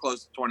bet that it's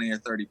close to 20 or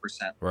 30%.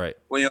 Right.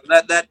 Well,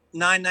 that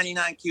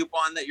 $9.99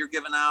 coupon that you're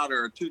giving out,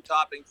 or a 2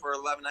 topping for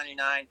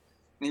 $11.99,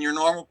 and your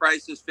normal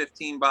price is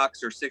 $15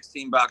 or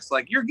 $16,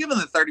 like, you're giving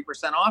the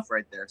 30% off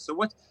right there. So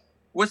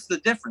what's the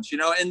difference?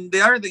 And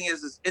the other thing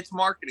is it's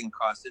marketing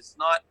costs. It's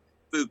not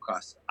food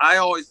costs. I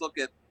always look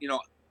at,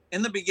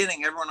 in the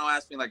beginning, everyone will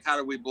ask me, like, how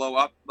did we blow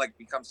up, like,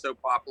 become so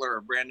popular,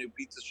 a brand new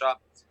pizza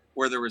shop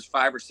where there was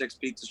 5 or 6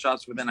 pizza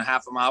shops within a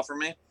half a mile from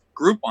me?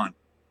 Groupon.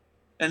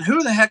 And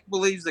who the heck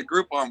believes that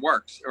Groupon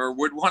works or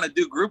would want to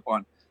do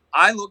Groupon?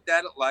 I looked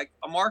at it like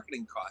a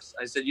marketing cost.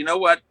 I said, you know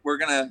what?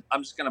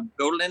 I'm just going to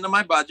build it into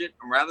my budget.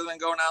 And rather than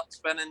going out and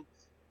spending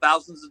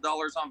thousands of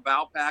dollars on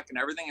Valpak and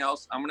everything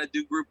else, I'm going to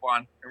do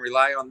Groupon and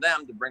rely on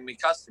them to bring me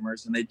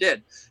customers. And they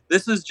did.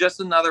 This is just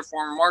another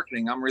form of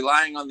marketing. I'm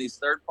relying on these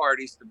third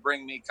parties to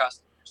bring me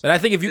customers. And I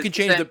think if you could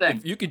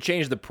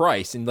change the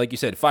price, and like you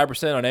said,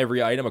 5% on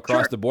every item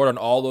across the board on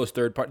all those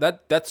third parties,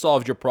 that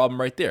solves your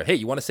problem right there. Hey,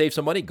 you want to save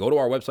some money? Go to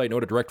our website, know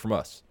to direct from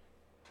us.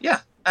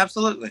 Yeah,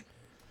 absolutely.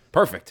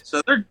 Perfect.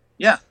 So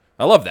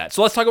I love that.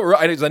 So let's talk about.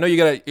 I know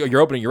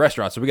you're opening your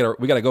restaurant, so we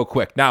gotta go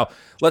quick. Now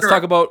let's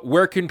talk about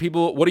what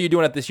are you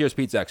doing at this year's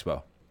Pizza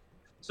Expo?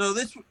 So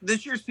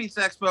this year's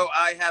Pizza Expo,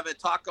 I have a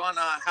talk on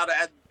how to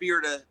add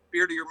beer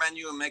to your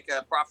menu and make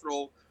a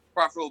profitable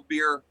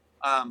beer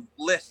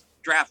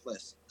draft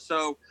list.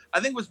 So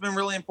I think what's been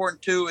really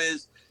important too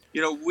is,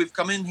 we've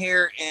come in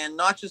here, and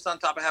not just on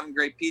top of having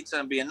great pizza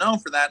and being known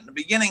for that. In the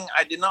beginning,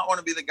 I did not want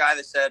to be the guy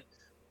that said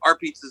our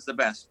pizza is the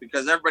best,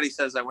 because everybody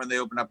says that when they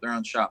open up their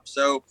own shop.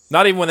 So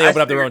not even when they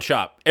open up their own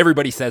shop,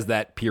 everybody says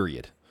that,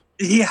 period.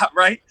 Yeah,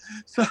 right.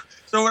 So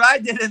what I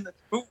did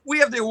we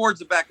have the awards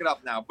to back it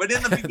up now, but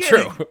in the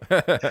beginning,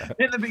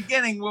 in the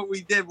beginning, what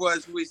we did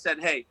was we said,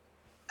 hey,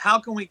 how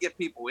can we get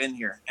people in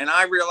here? And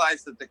I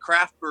realized that the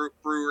craft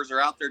brewers are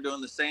out there doing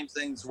the same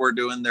things we're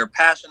doing. They're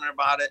passionate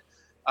about it,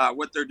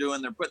 what they're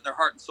doing. They're putting their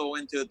heart and soul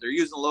into it. They're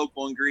using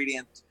local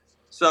ingredients.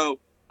 So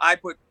I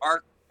put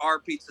our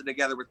pizza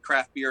together with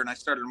craft beer, and I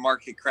started to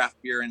market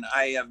craft beer. And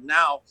I have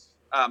now,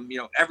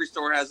 every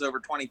store has over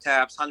 20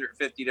 taps,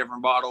 150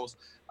 different bottles.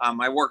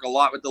 I work a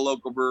lot with the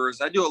local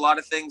brewers. I do a lot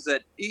of things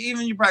that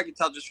even you probably can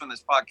tell just from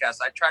this podcast.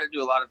 I try to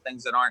do a lot of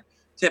things that aren't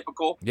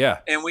typical. Yeah.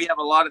 And we have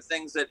a lot of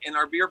things that in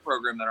our beer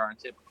program that aren't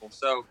typical.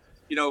 So,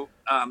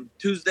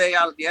 Tuesday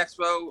out at the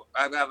expo,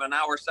 I have an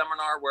hour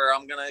seminar where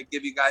I'm going to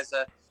give you guys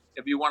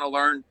if you want to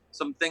learn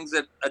some things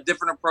a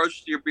different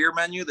approach to your beer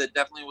menu that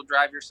definitely will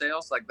drive your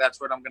sales. Like,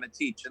 that's what I'm going to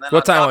teach. And then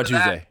what time on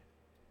Tuesday?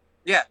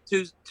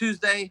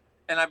 Tuesday.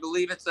 And I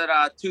believe it's at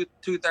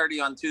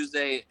 2:30 on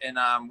Tuesday in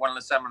one of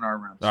the seminar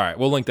rooms. All right,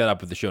 we'll link that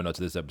up with the show notes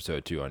of this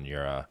episode too on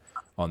your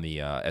on the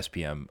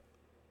SPM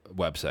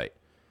website.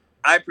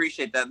 I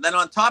appreciate that. And then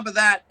on top of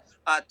that,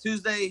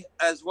 Tuesday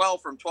as well,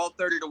 from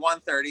 12:30 to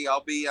 1:30,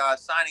 I'll be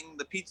signing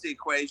the Pizza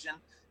Equation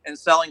and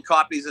selling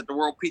copies at the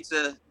World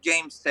Pizza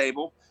Games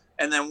table.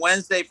 And then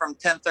Wednesday from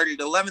 10:30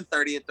 to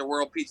 11:30 at the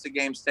World Pizza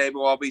Games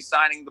table, I'll be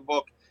signing the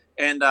book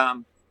and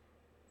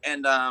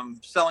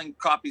selling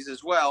copies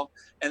as well.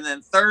 And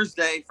then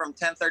Thursday from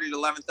 10:30 to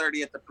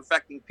 11:30 at the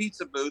Perfecting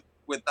Pizza booth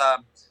with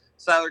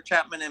Siler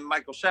Chapman and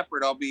Michael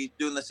Shepard, I'll be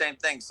doing the same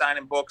thing,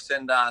 signing books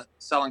and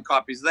selling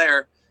copies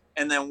there.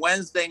 And then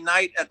Wednesday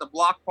night at the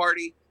block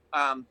party,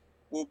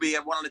 we'll be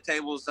at one of the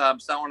tables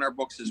selling our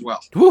books as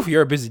well. Woof,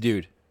 you're a busy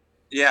dude.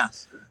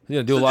 Yes.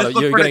 You're gonna do a lot of.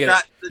 You're gonna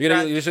get. You're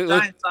gonna just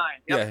look. Sign.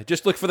 Yep. Yeah,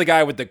 just look for the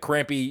guy with the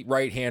crampy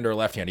right hand or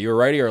left hand. Are you a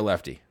righty or a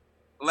lefty?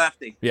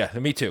 Lefty. Yeah,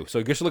 me too.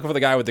 So just look for the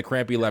guy with the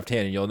crampy left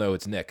hand, and you'll know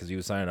it's Nick because he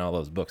was signing all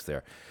those books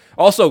there.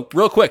 Also,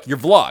 real quick, your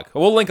vlog.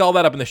 We'll link all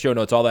that up in the show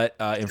notes, all that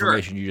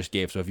information you just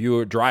gave. So if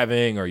you're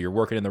driving or you're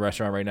working in the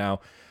restaurant right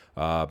now,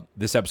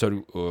 this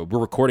episode, we're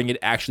recording it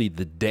actually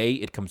the day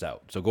it comes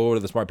out. So go over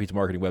to the Smart Pizza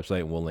Marketing website,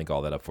 and we'll link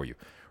all that up for you.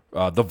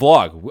 The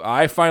vlog.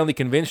 I finally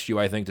convinced you,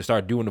 I think, to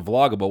start doing a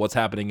vlog about what's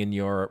happening in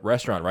your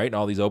restaurant, right? And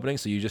all these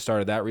openings. So you just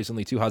started that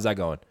recently, too. How's that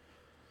going?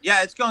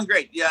 Yeah, it's going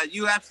great. Yeah,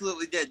 you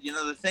absolutely did.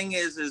 The thing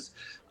is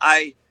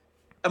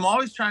I'm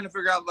always trying to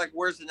figure out, like,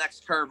 where's the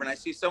next curve? And I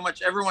see so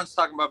much, everyone's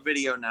talking about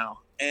video now.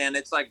 And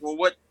it's like, well,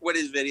 what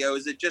is video?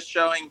 Is it just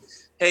showing,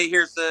 hey,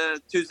 here's the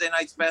Tuesday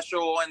night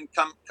special and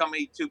come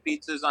eat 2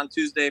 pizzas on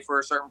Tuesday for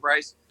a certain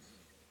price?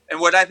 And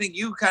what I think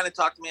you kind of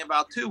talked to me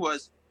about too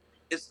was,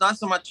 it's not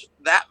so much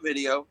that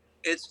video.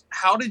 It's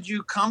how did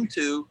you come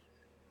to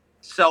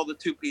sell the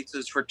 2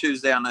 pizzas for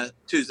Tuesday on a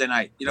Tuesday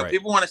night? You know, Right.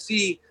 people want to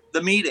see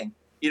the meeting.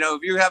 You know,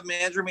 if you have a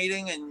manager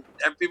meeting and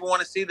people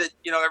want to see that,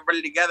 you know,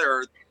 everybody together,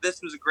 or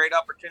this was a great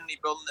opportunity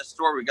building this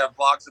store. We got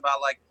vlogs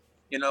about, like,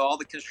 you know, all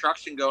the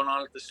construction going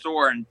on at the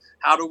store and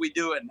how do we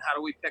do it and how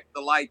do we pick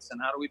the lights and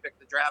how do we pick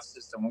the draft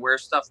system and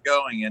where's stuff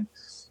going. And,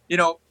 you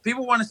know,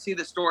 people want to see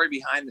the story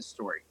behind the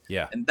story.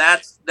 Yeah. And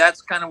that's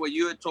kind of what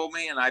you had told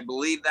me. And I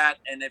believe that.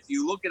 And if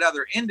you look at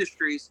other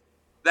industries,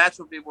 that's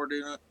what people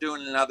are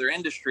doing in other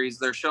industries.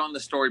 They're showing the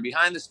story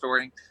behind the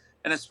story,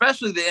 and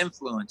especially the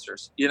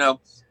influencers. You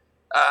know,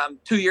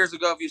 2 years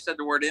ago, if you said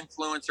the word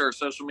influencer or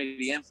social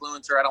media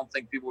influencer, I don't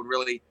think people would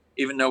really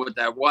even know what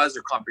that was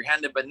or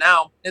comprehend it. But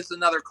now it's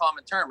another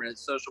common term, and it's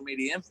social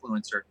media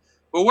influencer.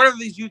 But what are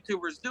these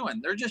YouTubers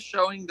doing? They're just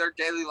showing their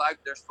daily life,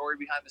 their story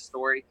behind the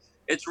story.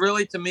 It's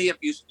really, to me, if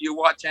you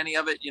watch any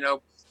of it, you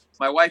know,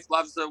 my wife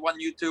loves the one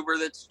YouTuber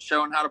that's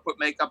showing how to put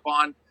makeup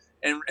on.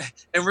 And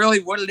really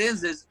what it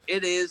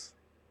is,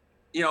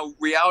 you know,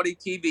 reality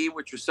TV,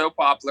 which was so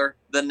popular,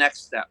 the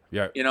next step.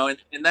 Yeah. You know,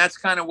 and that's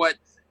kind of what,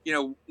 you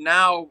know,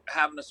 now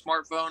having a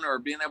smartphone or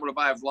being able to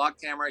buy a vlog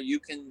camera, you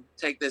can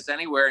take this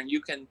anywhere and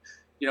you can,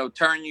 you know,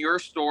 turn your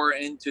store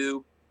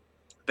into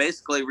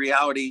basically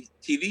reality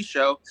TV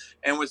show.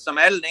 And with some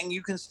editing,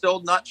 you can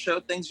still not show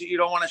things that you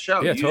don't want to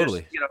show. Yeah, you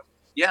totally. Just, you know,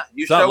 yeah,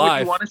 you It's show not what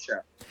live. you want to show.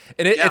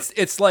 And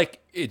it's like,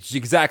 it's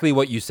exactly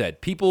what you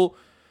said. People,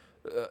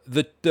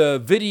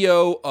 the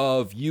video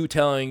of you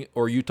telling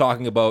or you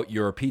talking about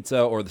your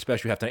pizza or the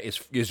special you have tonight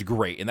is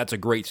great, and that's a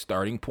great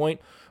starting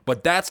point.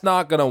 But that's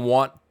not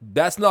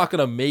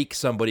gonna make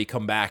somebody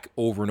come back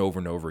over and over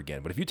and over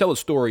again. But if you tell a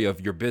story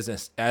of your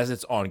business as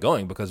it's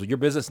ongoing, because your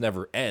business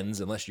never ends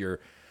unless your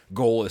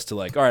goal is to,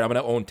 like, all right, I'm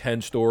gonna own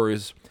 10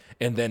 stores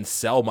and then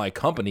sell my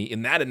company,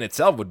 and that in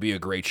itself would be a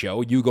great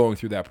show, you going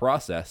through that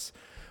process.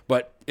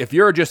 But if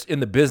you're just in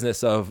the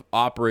business of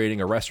operating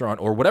a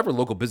restaurant or whatever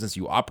local business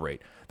you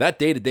operate, that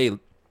day-to-day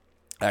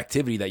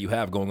activity that you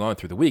have going on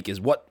through the week is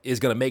what is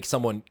going to make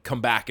someone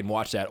come back and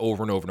watch that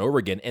over and over and over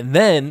again. And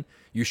then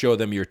you show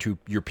them your two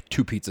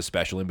pizza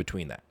special in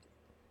between that.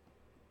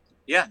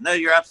 Yeah, no,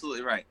 you're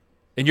absolutely right.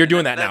 And you're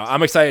doing that now.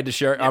 I'm excited to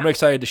share. Yeah. I'm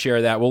excited to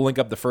share that. We'll link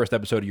up the first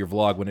episode of your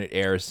vlog when it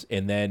airs,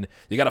 and then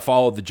you got to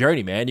follow the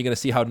journey, man. You're going to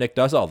see how Nick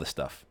does all this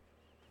stuff.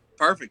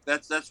 Perfect.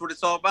 That's what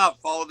it's all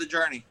about. Follow the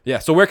journey. Yeah.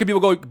 So where can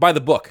people go buy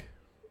the book?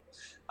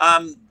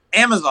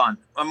 Amazon.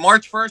 On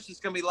March 1st, it's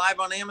going to be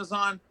live on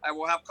Amazon. I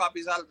will have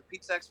copies out at the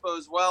Pizza Expo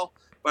as well.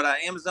 But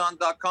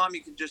Amazon.com,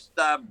 you can just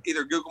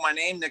either Google my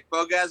name, Nick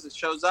Bogaz, it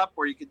shows up,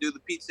 or you can do the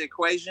Pizza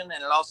Equation,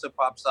 and it also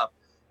pops up.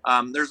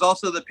 There's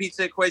also the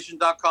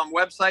pizzaequation.com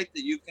website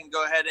that you can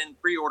go ahead and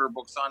pre-order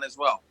books on as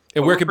well.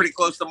 And we're pretty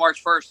close to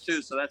March 1st,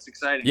 too, so that's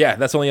exciting. Yeah,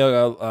 that's only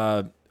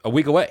a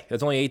week away.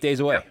 That's only 8 days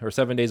away, or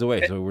 7 days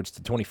away. So it's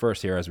the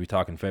 21st here as we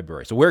talk in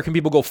February. So where can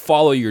people go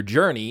follow your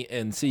journey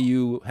and see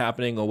you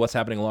happening or what's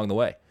happening along the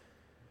way?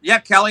 Yeah,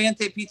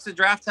 Caliente Pizza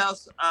Draft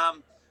House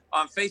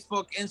on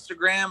Facebook,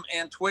 Instagram,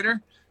 and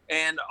Twitter.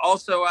 And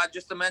also,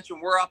 just to mention,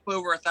 we're up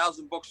over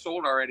 1,000 books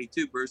sold already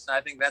too, Bruce. And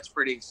I think that's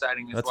pretty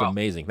exciting as well. That's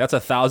amazing. That's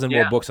 1,000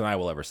 more books than I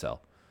will ever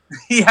sell.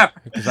 Yeah,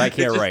 because I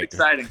can't write.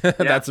 Exciting. Yeah.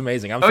 That's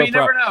amazing. I'm so you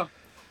proud. Never know.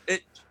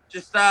 It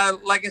just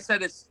like I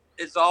said,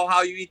 it's all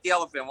how you eat the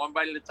elephant, one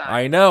bite at a time.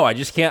 I know. I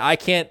just can't. I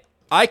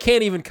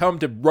can't even come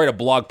to write a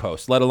blog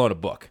post, let alone a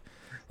book.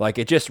 Like,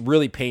 it just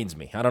really pains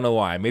me. I don't know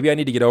why. Maybe I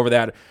need to get over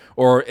that,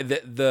 or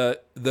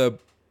the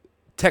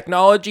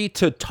technology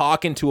to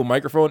talk into a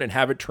microphone and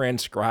have it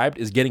transcribed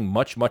is getting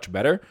much, much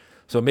better.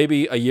 So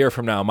maybe a year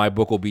from now, my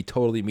book will be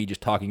totally me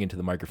just talking into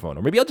the microphone.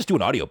 Or maybe I'll just do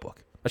an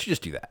audiobook. I should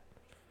just do that.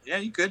 Yeah,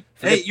 you could.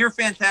 Hey, you're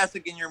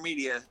fantastic in your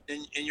media,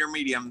 in your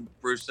medium,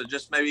 Bruce. So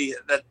just maybe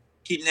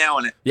keep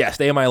nailing it. Yeah,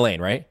 stay in my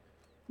lane, right?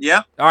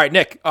 Yeah. All right,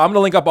 Nick, I'm going to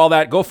link up all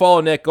that. Go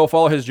follow Nick. Go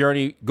follow his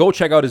journey. Go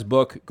check out his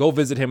book. Go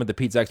visit him at the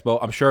Pizza Expo.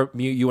 I'm sure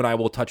you and I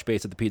will touch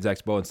base at the Pizza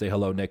Expo and say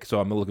hello, Nick.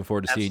 So I'm looking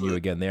forward to seeing you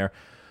again there.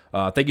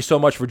 Thank you so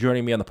much for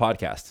joining me on the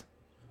podcast.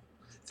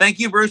 Thank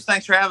you, Bruce.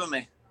 Thanks for having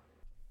me.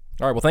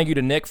 All right. Well, thank you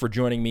to Nick for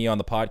joining me on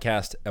the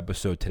podcast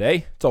episode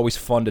today. It's always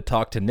fun to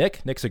talk to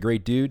Nick. Nick's a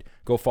great dude.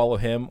 Go follow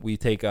him. We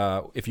take,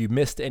 if you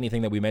missed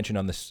anything that we mentioned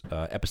on this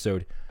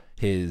episode,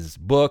 his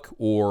book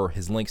or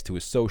his links to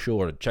his social,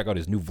 or to check out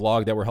his new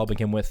vlog that we're helping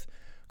him with,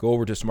 go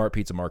over to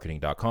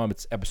smartpizzamarketing.com.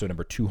 It's episode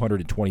number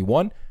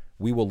 221.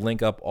 We will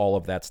link up all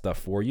of that stuff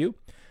for you.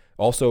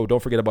 Also,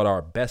 don't forget about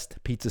our Best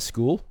Pizza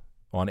School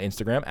on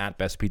Instagram at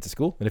Best Pizza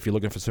School. And if you're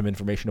looking for some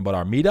information about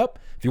our meetup,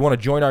 if you want to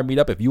join our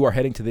meetup, if you are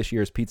heading to this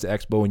year's Pizza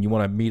Expo and you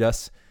want to meet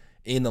us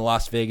in the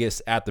Las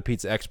Vegas at the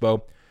Pizza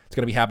Expo, it's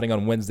going to be happening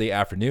on Wednesday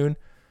afternoon.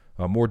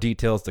 More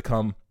details to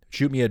come.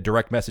 Shoot me a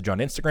direct message on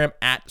Instagram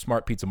at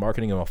Smart Pizza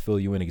Marketing, and I'll fill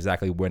you in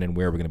exactly when and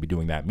where we're going to be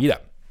doing that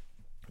meetup.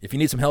 If you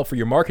need some help for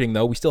your marketing,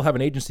 though, we still have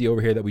an agency over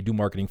here that we do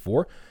marketing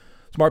for.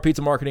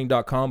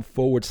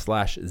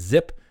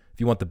 smartpizzamarketing.com/zip. If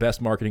you want the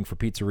best marketing for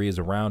pizzerias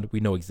around, we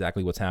know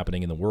exactly what's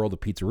happening in the world of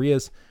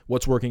pizzerias,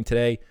 what's working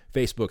today,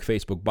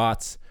 Facebook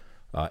bots,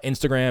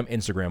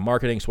 Instagram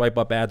marketing, swipe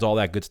up ads, all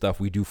that good stuff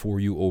we do for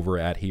you over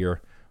at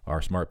here,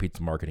 our Smart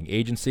Pizza Marketing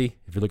Agency.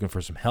 If you're looking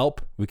for some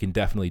help, we can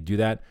definitely do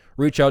that.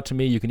 Reach out to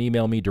me. You can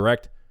email me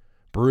direct,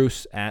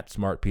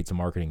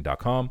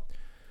 bruce@smartpizzamarketing.com,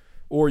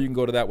 or you can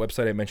go to that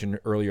website I mentioned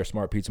earlier,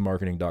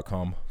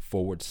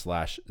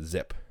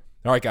 smartpizzamarketing.com/zip.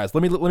 All right, guys,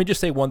 let me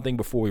just say one thing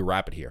before we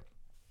wrap it here.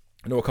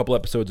 I know a couple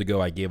episodes ago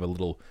I gave a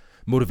little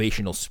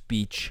motivational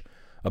speech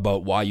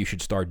about why you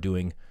should start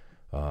doing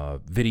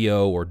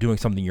video or doing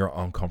something you're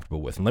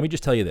uncomfortable with. And let me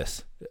just tell you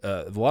this.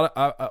 At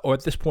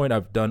this point,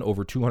 I've done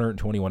over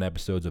 221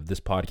 episodes of this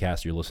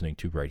podcast you're listening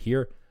to right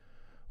here.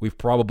 We've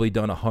probably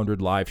done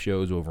 100 live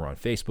shows over on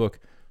Facebook,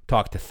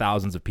 talked to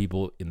thousands of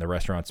people in the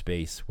restaurant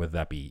space, whether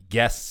that be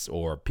guests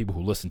or people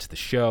who listen to the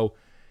show.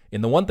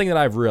 And the one thing that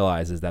I've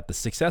realized is that the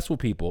successful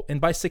people, and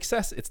by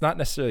success, it's not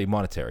necessarily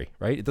monetary,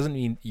 right? It doesn't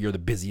mean you're the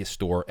busiest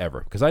store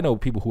ever, because I know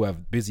people who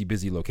have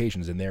busy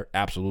locations and they're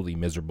absolutely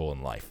miserable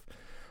in life.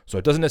 So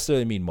it doesn't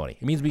necessarily mean money.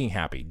 It means being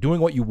happy,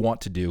 doing what you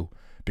want to do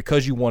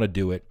because you want to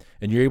do it,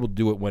 and you're able to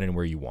do it when and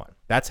where you want.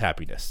 That's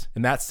happiness,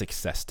 and that's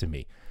success to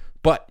me.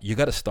 But you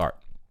got to start.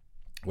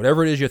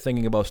 Whatever it is you're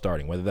thinking about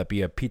starting, whether that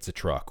be a pizza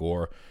truck,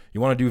 or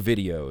you want to do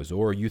videos,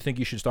 or you think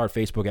you should start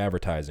Facebook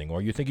advertising,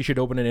 or you think you should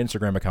open an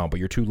Instagram account, but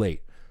you're too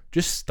late.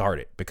 Just start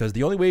it, because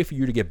the only way for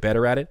you to get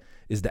better at it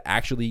is to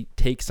actually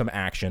take some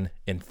action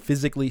and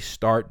physically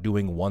start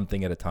doing one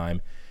thing at a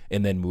time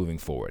and then moving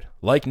forward.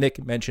 Like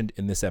Nick mentioned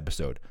in this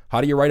episode, how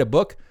do you write a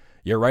book?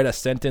 You write a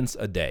sentence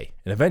a day.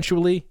 And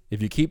eventually,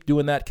 if you keep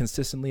doing that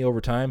consistently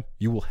over time,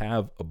 you will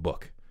have a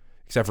book.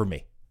 Except for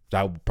me.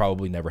 I will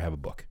probably never have a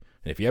book.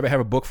 And if you ever have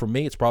a book from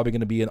me, it's probably going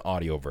to be an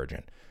audio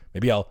version.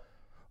 Maybe I'll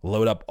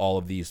load up all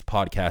of these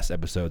podcast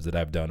episodes that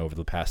I've done over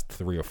the past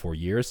 3 or 4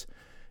 years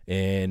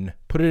and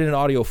put it in an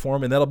audio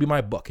form, and that'll be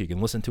my book. You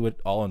can listen to it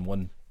all in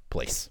one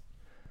place.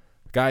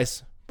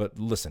 Guys, but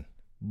listen,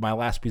 my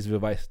last piece of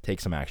advice, take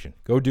some action.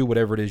 Go do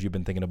whatever it is you've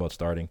been thinking about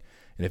starting.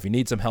 And if you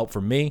need some help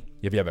from me,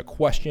 if you have a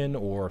question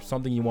or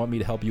something you want me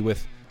to help you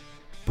with,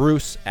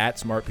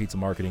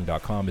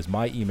 bruce@smartpizzamarketing.com is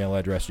my email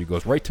address. It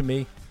goes right to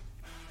me.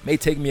 May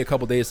take me a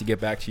couple days to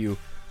get back to you,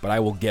 but I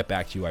will get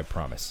back to you, I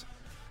promise.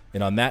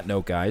 And on that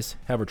note, guys,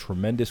 have a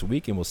tremendous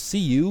week, and we'll see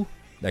you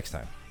next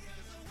time.